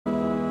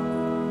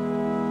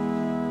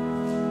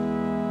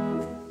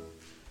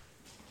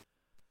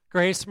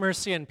Grace,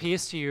 mercy, and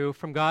peace to you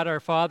from God our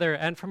Father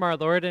and from our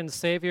Lord and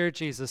Savior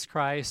Jesus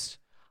Christ.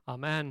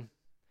 Amen.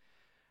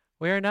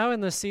 We are now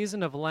in the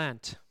season of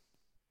Lent.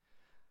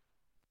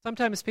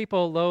 Sometimes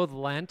people loathe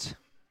Lent.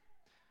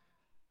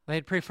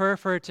 They'd prefer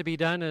for it to be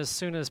done as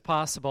soon as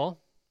possible.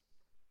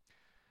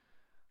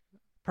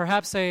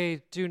 Perhaps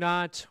they do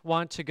not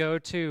want to go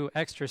to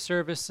extra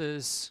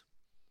services.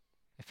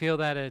 They feel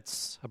that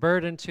it's a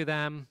burden to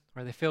them,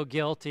 or they feel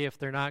guilty if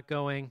they're not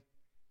going.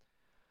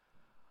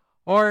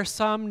 Or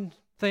some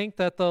think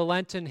that the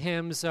Lenten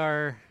hymns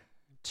are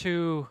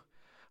too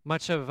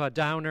much of a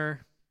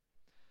downer.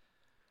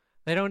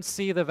 They don't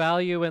see the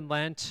value in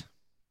Lent.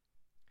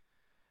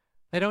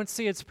 They don't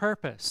see its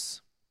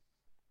purpose.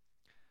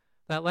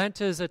 That Lent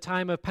is a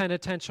time of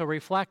penitential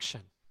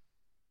reflection.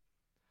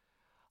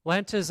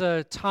 Lent is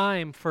a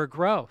time for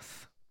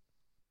growth.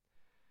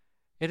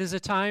 It is a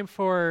time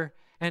for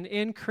an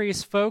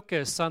increased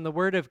focus on the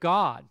Word of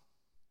God.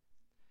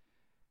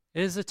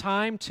 It is a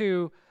time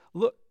to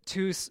look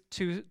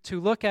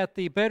at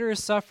the bitter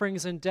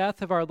sufferings and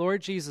death of our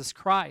Lord Jesus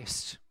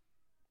Christ,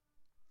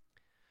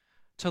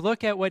 to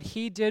look at what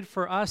He did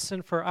for us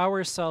and for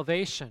our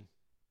salvation,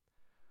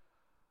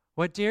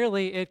 what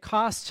dearly it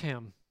cost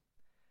Him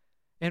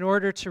in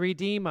order to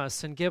redeem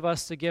us and give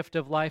us the gift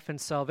of life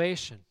and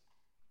salvation.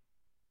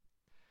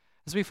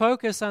 As we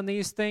focus on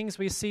these things,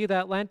 we see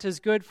that Lent is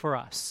good for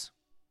us.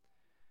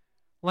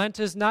 Lent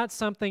is not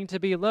something to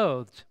be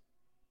loathed.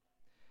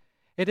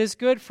 It is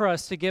good for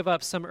us to give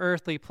up some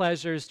earthly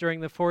pleasures during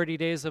the 40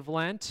 days of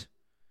Lent,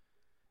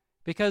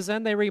 because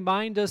then they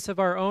remind us of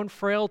our own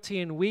frailty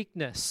and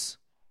weakness,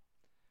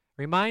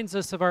 reminds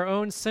us of our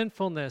own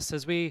sinfulness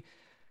as we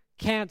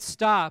can't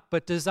stop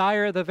but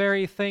desire the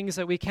very things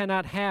that we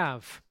cannot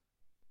have.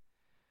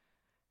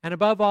 And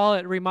above all,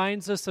 it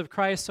reminds us of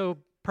Christ's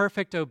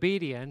perfect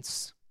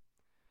obedience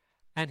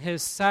and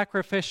His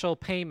sacrificial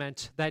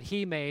payment that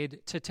He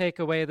made to take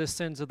away the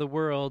sins of the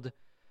world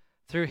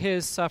through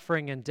His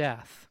suffering and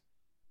death.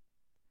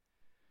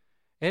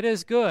 It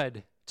is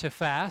good to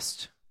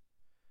fast.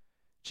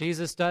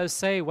 Jesus does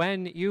say,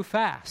 when you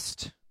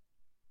fast.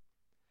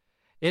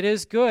 It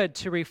is good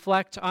to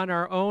reflect on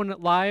our own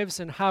lives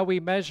and how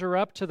we measure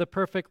up to the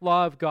perfect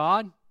law of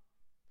God.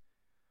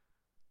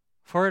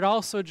 For it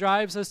also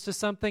drives us to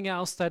something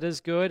else that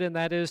is good, and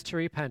that is to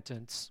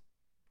repentance.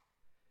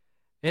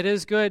 It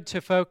is good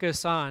to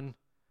focus on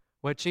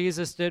what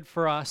Jesus did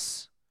for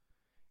us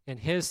in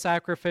His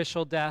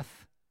sacrificial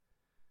death,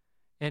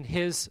 in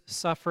His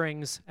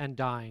sufferings and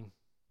dying.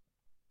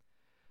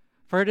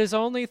 For it is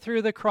only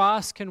through the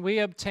cross can we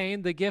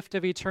obtain the gift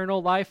of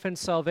eternal life and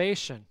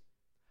salvation.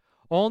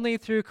 Only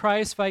through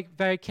Christ's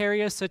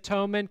vicarious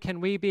atonement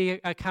can we be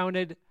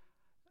counted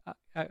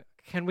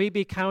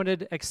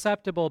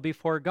acceptable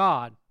before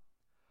God.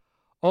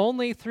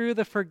 Only through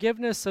the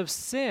forgiveness of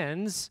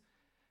sins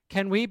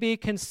can we be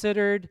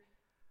considered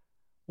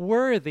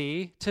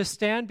worthy to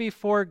stand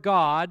before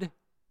God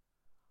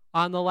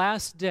on the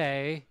last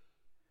day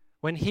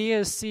when He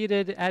is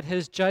seated at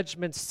His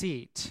judgment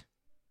seat,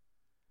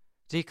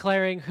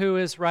 declaring who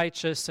is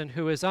righteous and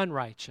who is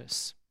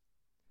unrighteous.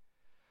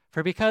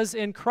 For because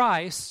in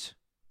Christ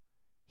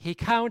He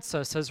counts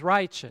us as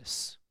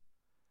righteous,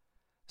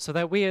 so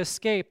that we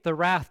escape the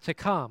wrath to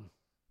come.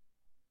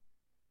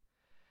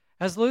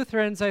 As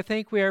Lutherans, I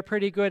think we are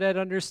pretty good at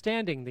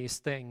understanding these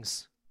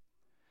things.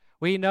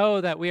 We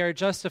know that we are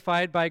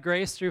justified by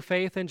grace through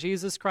faith in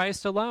Jesus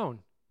Christ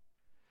alone.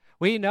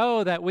 We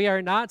know that we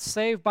are not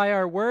saved by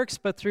our works,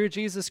 but through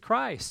Jesus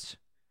Christ.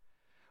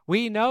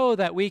 We know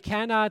that we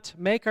cannot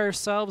make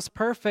ourselves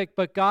perfect,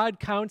 but God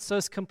counts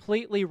us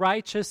completely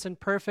righteous and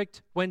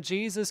perfect when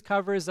Jesus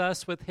covers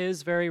us with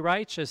His very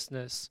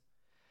righteousness.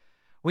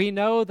 We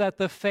know that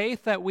the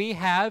faith that we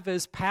have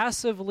is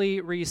passively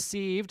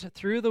received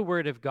through the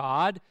Word of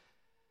God.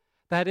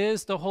 That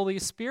is, the Holy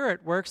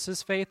Spirit works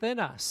His faith in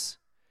us.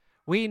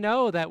 We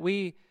know that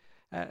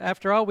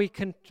after all, we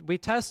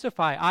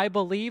testify, I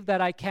believe that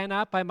I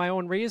cannot by my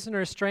own reason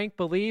or strength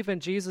believe in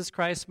Jesus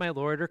Christ my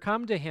Lord or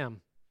come to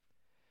Him.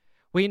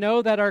 We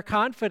know that our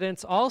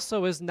confidence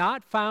also is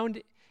not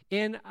found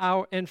in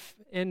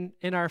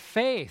our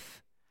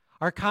faith.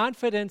 Our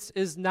confidence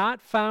is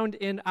not found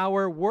in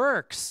our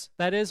works.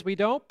 That is, we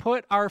don't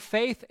put our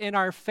faith in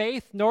our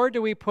faith, nor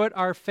do we put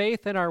our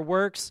faith in our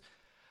works,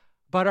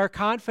 but our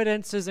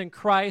confidence is in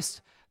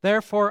Christ.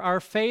 Therefore,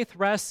 our faith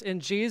rests in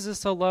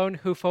Jesus alone,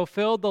 who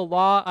fulfilled the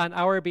law on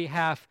our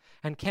behalf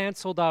and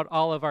canceled out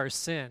all of our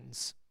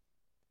sins.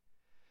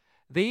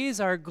 These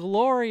are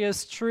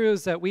glorious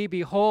truths that we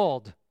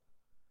behold.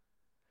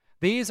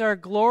 These are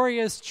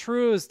glorious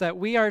truths that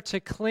we are to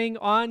cling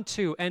on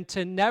to and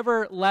to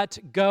never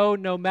let go,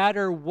 no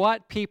matter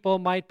what people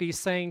might be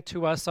saying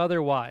to us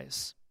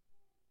otherwise.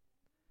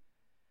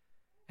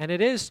 And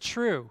it is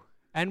true.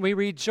 And we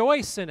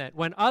rejoice in it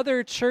when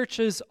other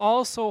churches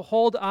also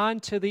hold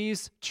on to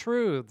these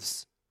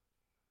truths.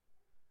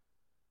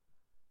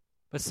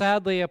 But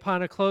sadly,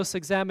 upon a close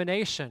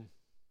examination,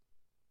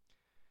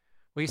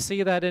 We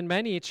see that in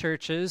many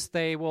churches,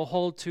 they will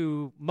hold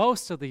to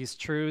most of these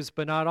truths,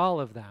 but not all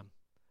of them.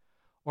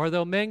 or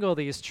they'll mingle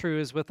these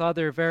truths with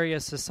other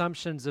various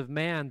assumptions of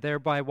man,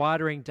 thereby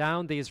watering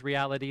down these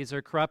realities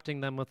or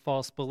corrupting them with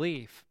false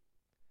belief.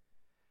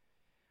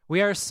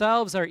 We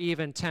ourselves are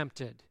even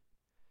tempted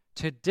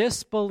to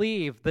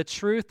disbelieve the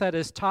truth that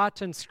is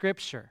taught in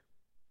Scripture.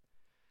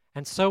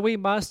 And so we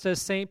must,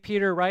 as St.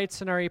 Peter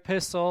writes in our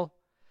epistle,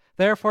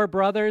 therefore,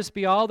 brothers,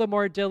 be all the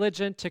more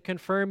diligent to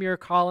confirm your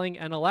calling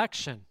and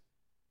election.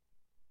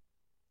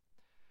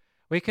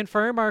 We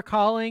confirm our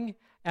calling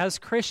as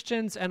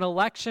Christians and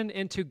election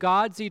into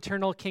God's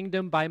eternal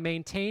kingdom by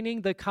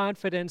maintaining the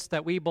confidence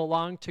that we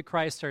belong to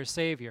Christ our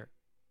Savior.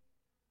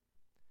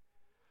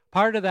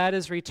 Part of that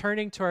is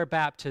returning to our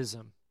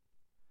baptism.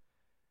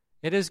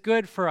 It is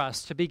good for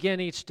us to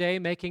begin each day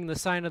making the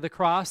sign of the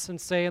cross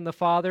and say in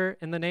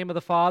the name of the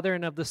Father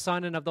and of the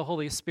Son and of the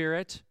Holy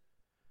Spirit,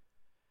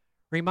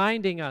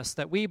 reminding us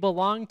that we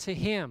belong to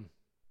Him.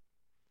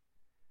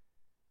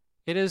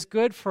 It is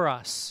good for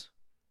us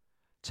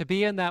to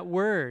be in that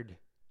word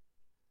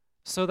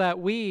so that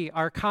we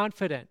are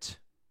confident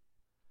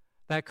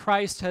that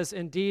Christ has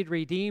indeed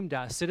redeemed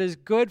us. It is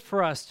good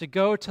for us to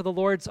go to the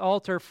Lord's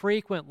altar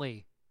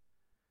frequently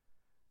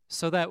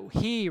so that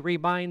He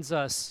reminds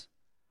us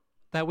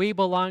that we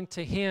belong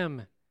to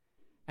Him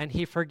and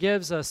He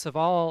forgives us of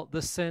all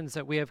the sins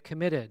that we have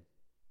committed.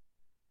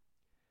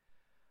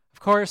 Of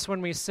course,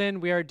 when we sin,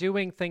 we are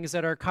doing things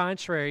that are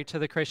contrary to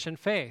the Christian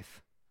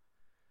faith.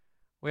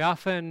 We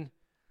often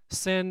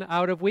sin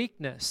out of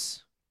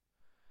weakness.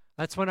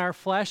 That's when our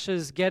flesh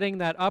is getting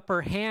that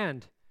upper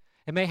hand.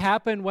 It may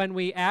happen when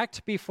we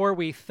act before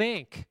we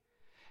think.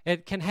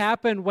 It can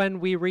happen when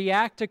we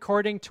react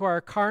according to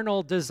our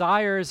carnal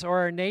desires or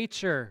our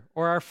nature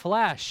or our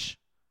flesh.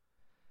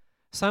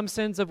 Some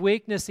sins of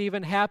weakness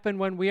even happen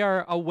when we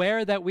are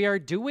aware that we are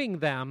doing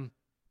them,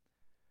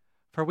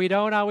 for we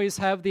don't always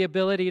have the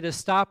ability to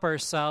stop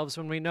ourselves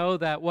when we know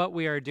that what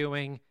we are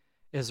doing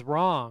is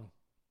wrong.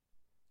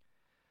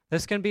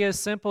 This can be as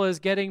simple as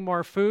getting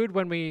more food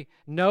when we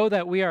know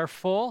that we are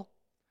full,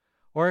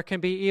 or it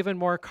can be even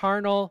more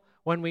carnal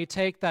when we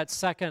take that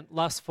second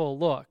lustful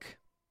look.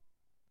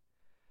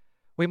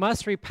 We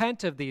must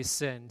repent of these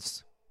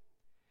sins.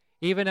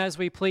 Even as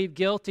we plead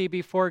guilty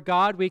before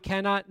God, we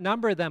cannot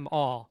number them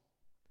all.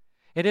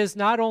 It is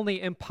not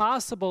only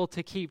impossible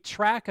to keep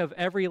track of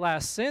every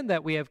last sin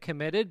that we have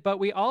committed, but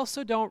we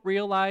also don't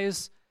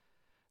realize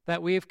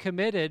that we have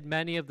committed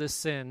many of the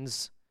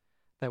sins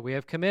that we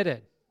have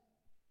committed.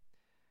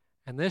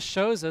 And this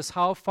shows us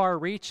how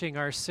far-reaching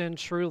our sin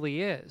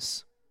truly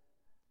is.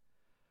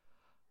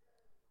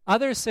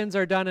 Other sins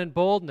are done in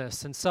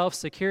boldness and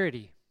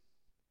self-security.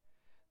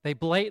 They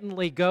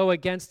blatantly go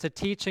against the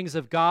teachings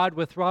of God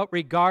without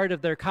regard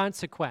of their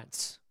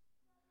consequence.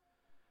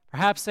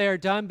 Perhaps they are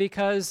done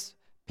because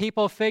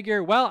people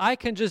figure, well, I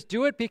can just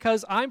do it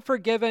because I'm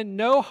forgiven,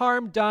 no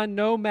harm done,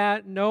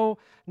 no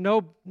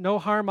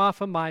harm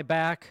off of my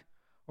back,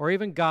 or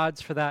even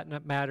God's for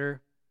that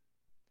matter.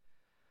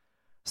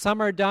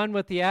 Some are done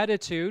with the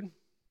attitude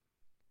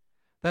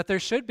that there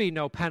should be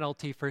no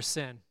penalty for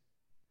sin.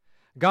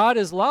 God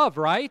is love,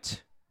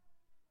 right?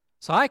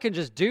 So I can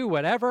just do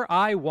whatever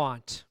I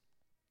want.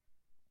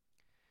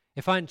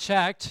 If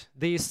unchecked,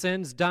 these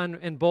sins done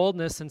in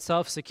boldness and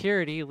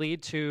self-security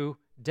lead to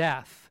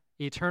death,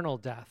 eternal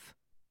death.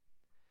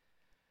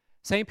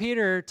 St.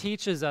 Peter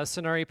teaches us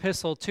in our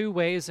epistle 2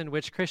 ways in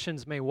which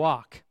Christians may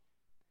walk.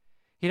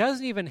 He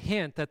doesn't even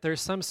hint that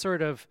there's some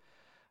sort of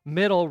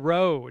middle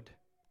road.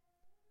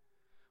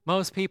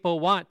 Most people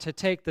want to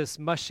take this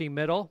mushy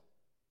middle,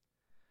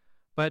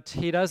 but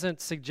he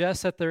doesn't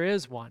suggest that there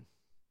is one.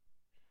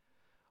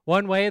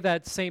 One way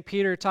that St.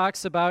 Peter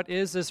talks about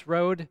is this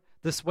road,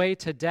 this way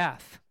to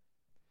death.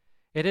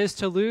 It is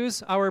to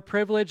lose our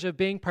privilege of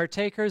being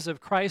partakers of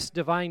Christ's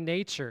divine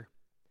nature.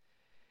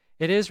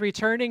 It is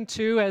returning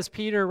to, as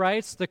Peter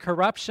writes, the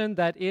corruption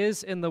that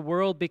is in the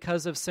world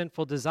because of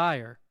sinful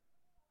desire.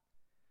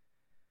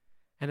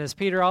 And as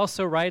Peter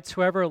also writes,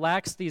 whoever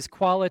lacks these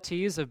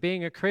qualities of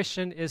being a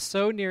Christian is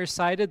so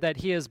nearsighted that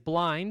he is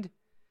blind,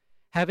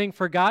 having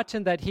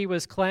forgotten that he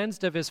was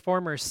cleansed of his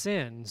former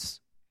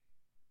sins.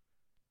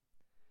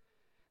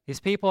 These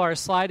people are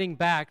sliding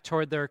back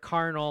toward their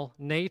carnal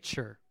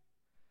nature.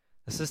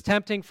 This is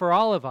tempting for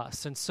all of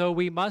us, and so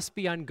we must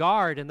be on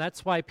guard, and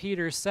that's why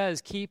Peter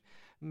says,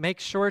 make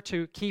sure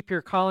to keep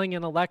your calling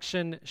and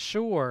election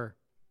sure.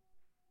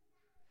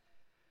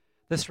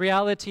 This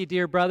reality,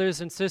 dear brothers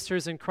and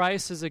sisters in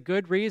Christ, is a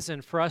good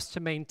reason for us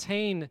to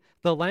maintain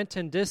the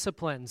Lenten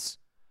disciplines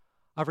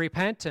of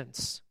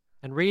repentance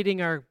and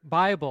reading our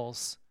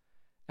Bibles,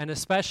 and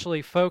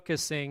especially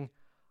focusing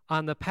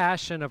on the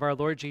passion of our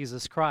Lord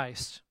Jesus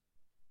Christ.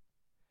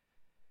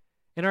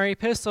 In our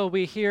epistle,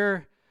 we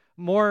hear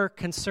more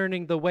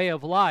concerning the way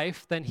of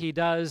life than he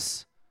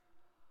does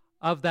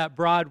of that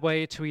broad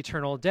way to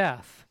eternal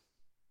death.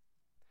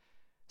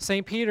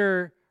 St.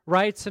 Peter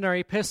writes in our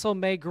epistle,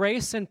 may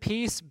grace and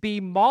peace be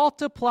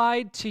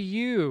multiplied to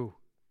you.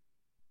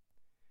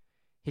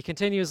 He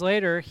continues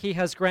later, he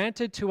has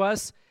granted to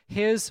us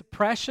his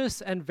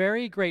precious and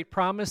very great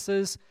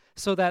promises,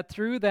 so that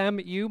through them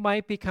you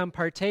might become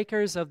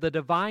partakers of the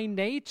divine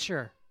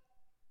nature.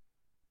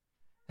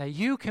 That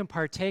you can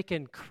partake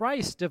in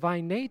Christ's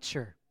divine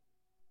nature.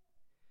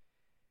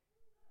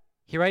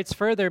 He writes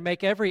further,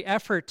 make every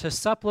effort to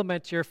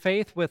supplement your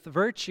faith with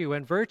virtue,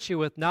 and virtue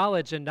with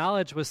knowledge, and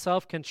knowledge with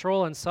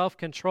self-control, and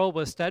self-control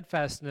with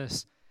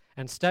steadfastness,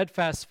 and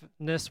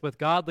steadfastness with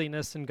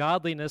godliness, and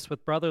godliness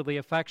with brotherly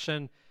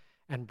affection,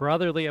 and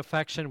brotherly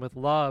affection with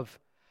love.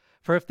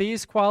 For if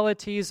these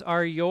qualities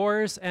are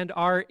yours and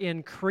are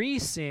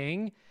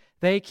increasing,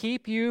 they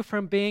keep you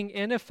from being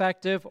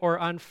ineffective or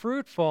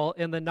unfruitful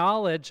in the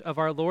knowledge of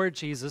our Lord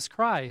Jesus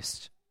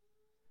Christ.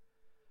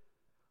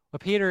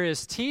 What Peter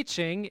is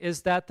teaching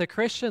is that the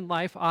Christian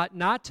life ought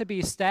not to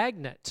be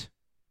stagnant,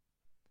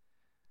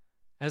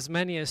 as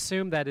many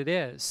assume that it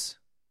is.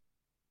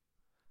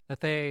 That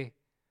they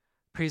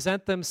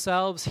present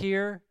themselves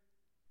here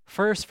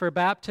first for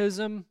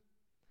baptism,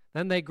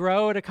 then they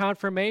grow to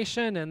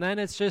confirmation, and then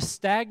it's just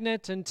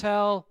stagnant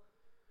until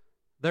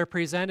they're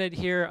presented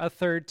here a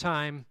third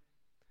time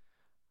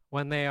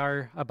when they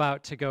are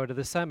about to go to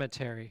the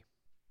cemetery.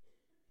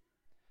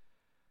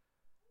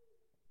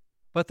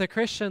 But the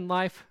Christian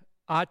life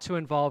ought to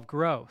involve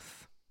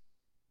growth.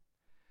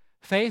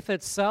 Faith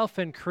itself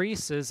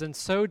increases, and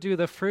so do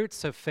the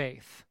fruits of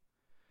faith,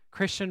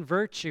 Christian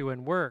virtue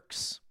and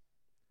works.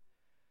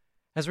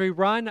 As we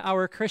run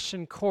our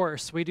Christian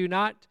course, we do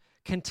not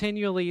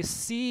continually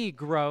see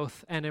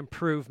growth and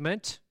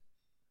improvement.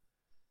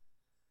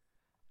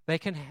 It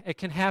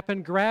can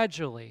happen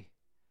gradually,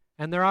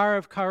 and there are,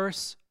 of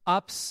course,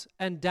 ups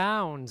and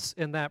downs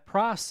in that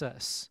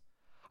process.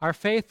 Our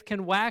faith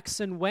can wax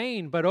and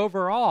wane, but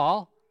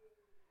overall,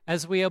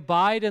 as we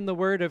abide in the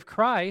Word of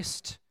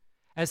Christ,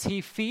 as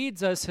He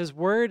feeds us His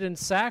Word and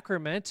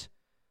sacrament,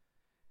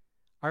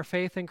 our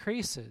faith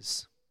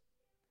increases.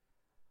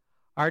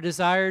 Our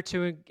desire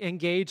to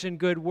engage in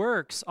good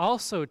works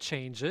also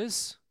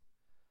changes.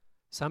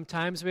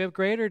 Sometimes we have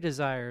greater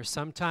desire,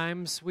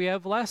 sometimes we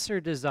have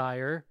lesser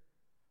desire.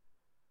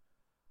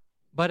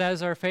 But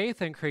as our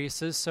faith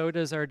increases, so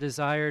does our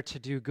desire to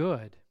do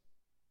good.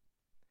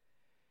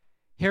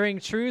 Hearing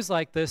truths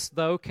like this,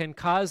 though, can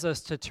cause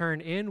us to turn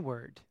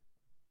inward.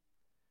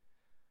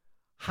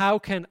 How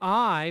can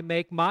I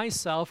make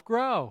myself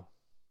grow?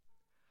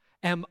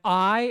 Am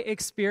I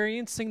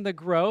experiencing the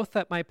growth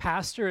that my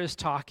pastor is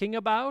talking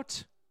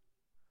about?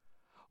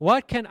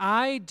 What can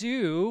I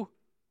do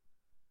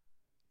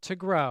to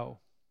grow?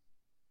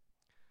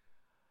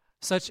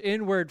 Such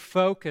inward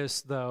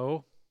focus,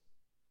 though,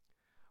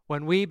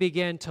 when we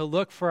begin to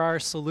look for our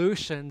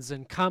solutions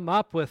and come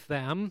up with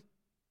them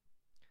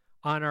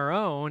on our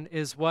own,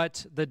 is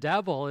what the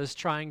devil is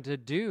trying to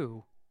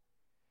do.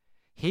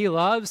 He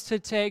loves to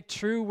take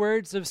true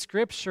words of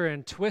Scripture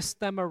and twist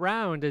them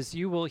around, as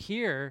you will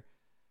hear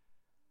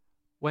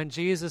when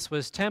Jesus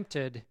was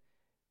tempted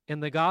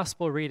in the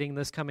gospel reading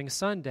this coming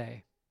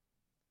Sunday.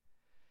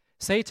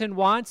 Satan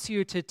wants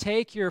you to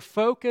take your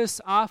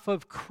focus off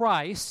of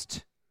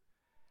Christ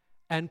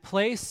and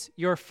place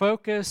your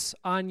focus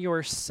on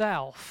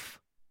yourself.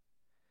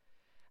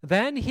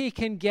 Then he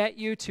can get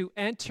you to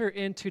enter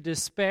into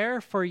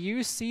despair, for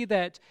you see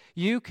that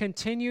you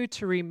continue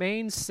to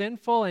remain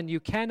sinful and you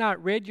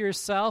cannot rid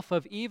yourself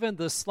of even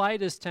the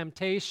slightest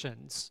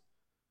temptations.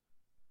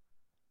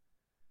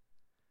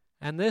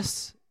 And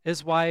this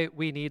is why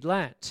we need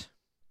Lent.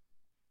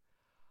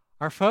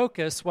 Our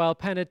focus, while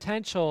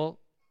penitential,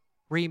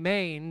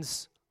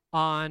 remains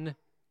on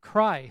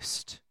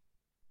Christ.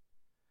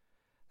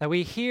 That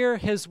we hear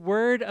His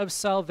word of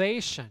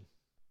salvation,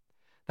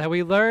 that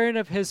we learn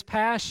of His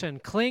passion,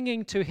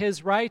 clinging to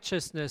His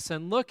righteousness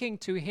and looking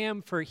to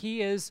Him, for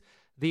He is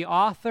the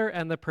author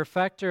and the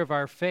perfecter of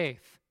our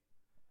faith.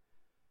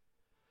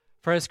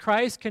 For as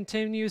Christ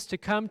continues to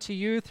come to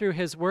you through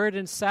His word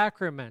and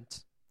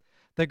sacrament,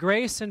 the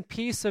grace and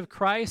peace of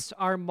Christ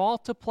are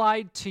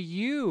multiplied to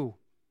you.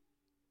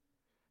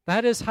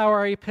 That is how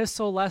our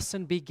epistle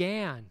lesson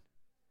began.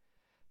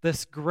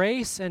 This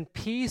grace and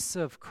peace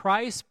of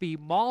Christ be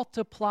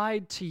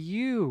multiplied to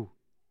you.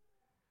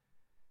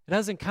 It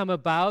doesn't come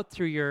about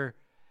through your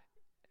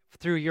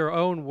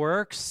own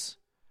works,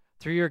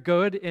 through your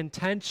good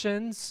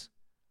intentions,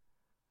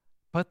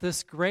 but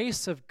this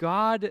grace of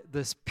God,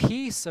 this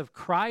peace of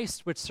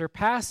Christ, which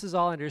surpasses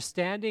all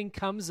understanding,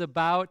 comes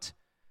about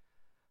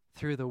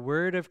through the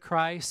word of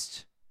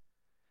Christ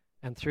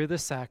and through the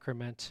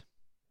sacrament.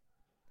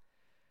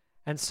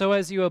 And so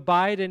as you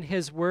abide in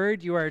His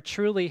word, you are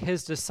truly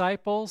His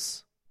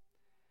disciples,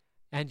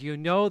 and you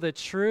know the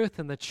truth,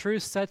 and the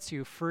truth sets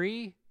you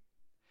free.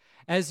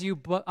 As you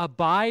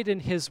abide in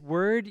His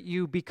word,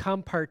 you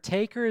become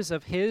partakers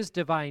of His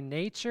divine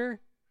nature.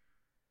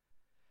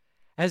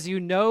 As you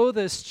know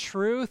this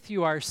truth,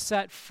 you are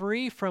set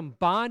free from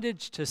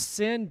bondage to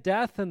sin,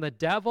 death, and the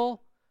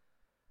devil,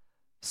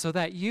 so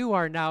that you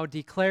are now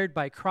declared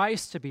by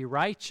Christ to be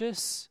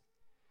righteous.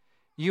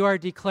 You are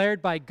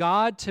declared by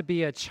God to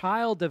be a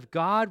child of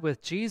God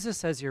with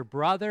Jesus as your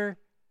brother,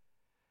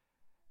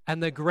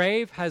 and the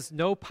grave has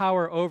no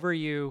power over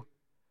you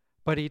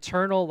but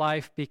eternal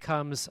life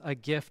becomes a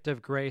gift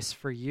of grace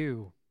for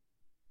you.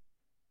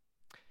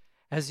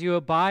 As you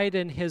abide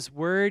in His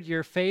Word,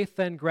 your faith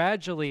then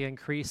gradually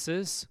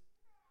increases.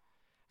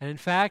 And in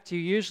fact, you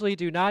usually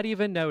do not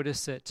even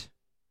notice it.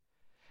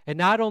 It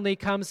not only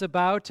comes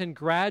about in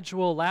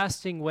gradual,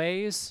 lasting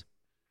ways,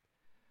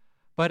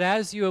 but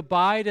as you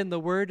abide in the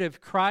Word of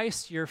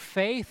Christ, your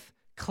faith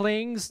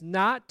clings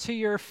not to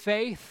your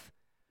faith,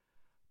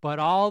 but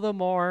all the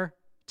more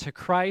to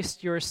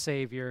Christ your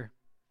Savior.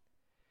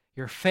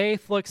 Your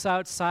faith looks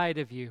outside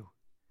of you,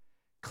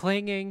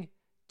 clinging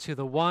to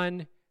the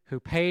one who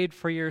paid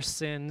for your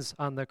sins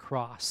on the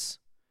cross,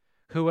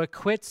 who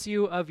acquits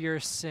you of your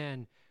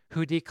sin,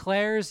 who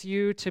declares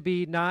you to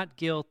be not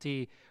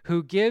guilty,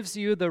 who gives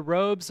you the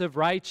robes of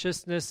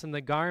righteousness and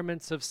the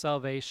garments of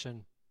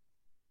salvation.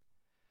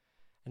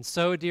 And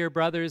so, dear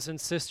brothers and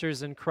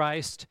sisters in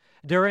Christ,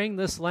 during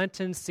this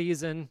Lenten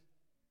season,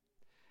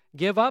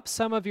 give up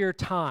some of your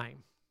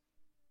time.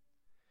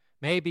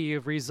 Maybe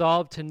you've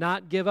resolved to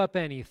not give up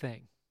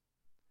anything.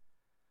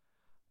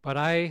 But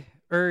I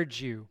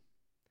urge you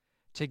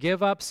to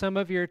give up some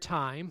of your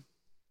time,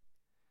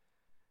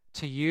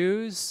 to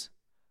use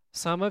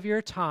some of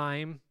your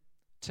time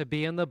to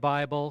be in the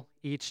Bible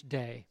each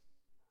day.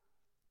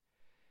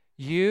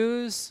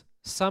 Use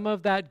some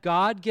of that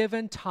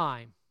God-given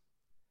time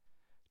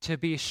to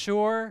be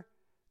sure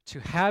to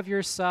have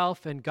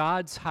yourself in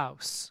God's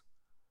house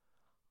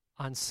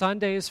on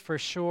Sundays for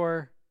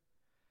sure,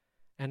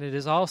 and it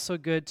is also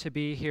good to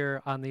be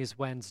here on these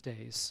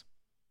Wednesdays.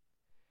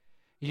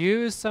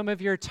 Use some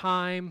of your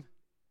time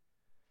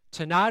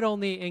to not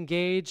only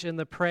engage in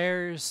the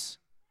prayers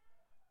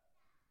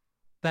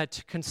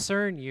that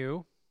concern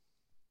you,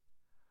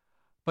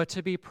 but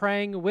to be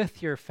praying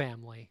with your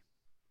family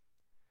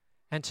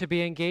and to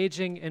be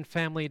engaging in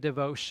family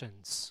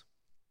devotions.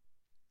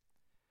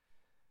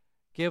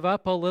 Give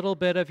up a little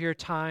bit of your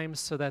time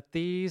so that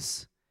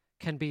these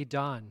can be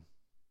done.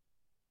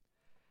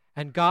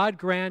 And God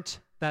grant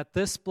that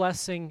this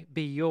blessing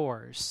be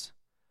yours,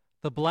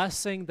 the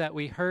blessing that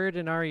we heard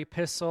in our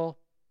epistle.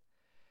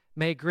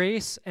 May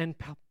grace and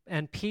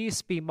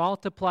peace be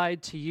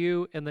multiplied to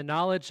you in the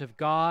knowledge of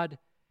God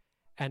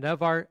and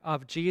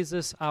of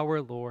Jesus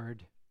our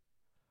Lord.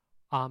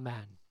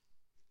 Amen.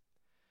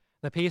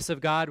 The peace of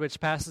God, which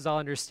passes all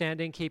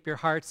understanding, keep your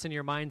hearts and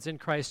your minds in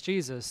Christ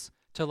Jesus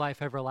to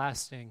life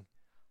everlasting.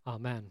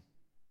 Amen.